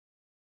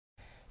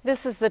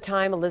This is the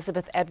time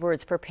Elizabeth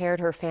Edwards prepared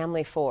her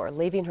family for,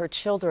 leaving her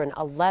children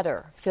a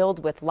letter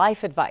filled with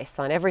life advice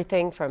on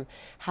everything from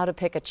how to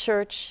pick a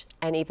church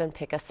and even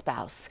pick a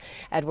spouse.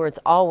 Edwards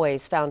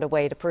always found a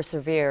way to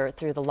persevere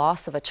through the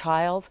loss of a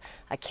child,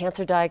 a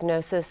cancer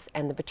diagnosis,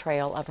 and the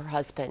betrayal of her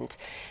husband.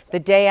 The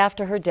day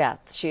after her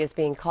death, she is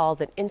being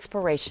called an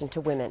inspiration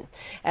to women.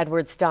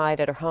 Edwards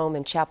died at her home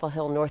in Chapel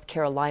Hill, North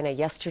Carolina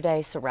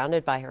yesterday,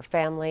 surrounded by her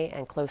family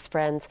and close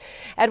friends.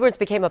 Edwards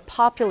became a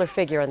popular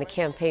figure on the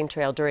campaign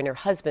trail during her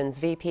husband's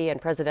VP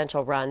and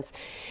presidential runs.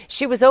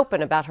 She was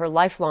open about her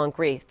lifelong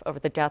grief over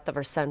the death of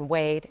her son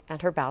Wade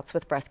and her bouts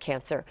with breast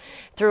cancer.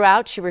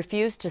 Throughout, she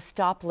refused to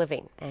stop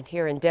living. And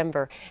here in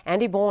Denver,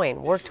 Andy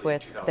Boian worked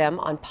with them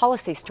on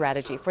policy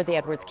strategy for the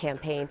Edwards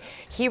campaign.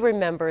 He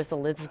remembers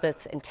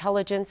Elizabeth's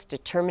intelligence,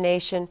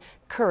 determination,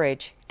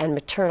 courage, and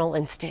maternal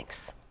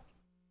instincts.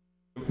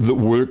 The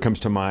word that comes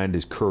to mind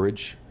is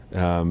courage.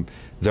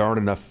 There aren't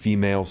enough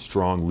female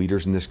strong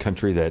leaders in this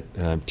country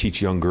that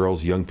teach young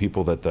girls, young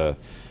people, that the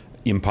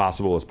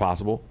impossible is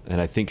possible.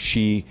 And I think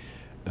she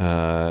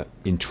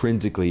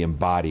intrinsically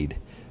embodied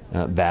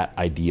that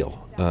ideal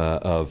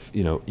of,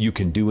 you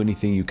can do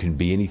anything, you can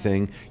be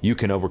anything, you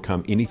can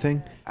overcome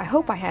anything. I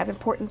hope I have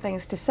important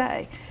things to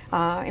say,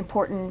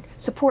 important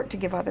support to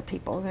give other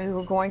people who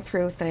are going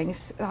through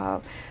things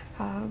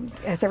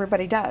as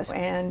everybody does.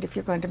 And if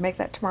you're going to make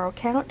that tomorrow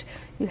count,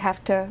 you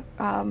have to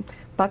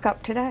buck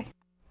up today.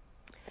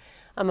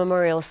 A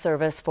memorial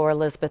service for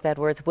Elizabeth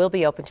Edwards will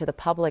be open to the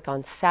public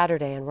on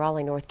Saturday in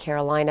Raleigh, North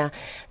Carolina.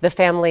 The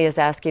family is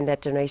asking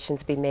that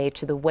donations be made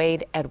to the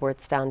Wade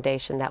Edwards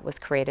Foundation that was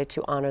created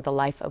to honor the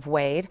life of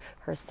Wade,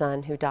 her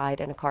son who died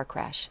in a car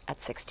crash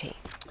at 16.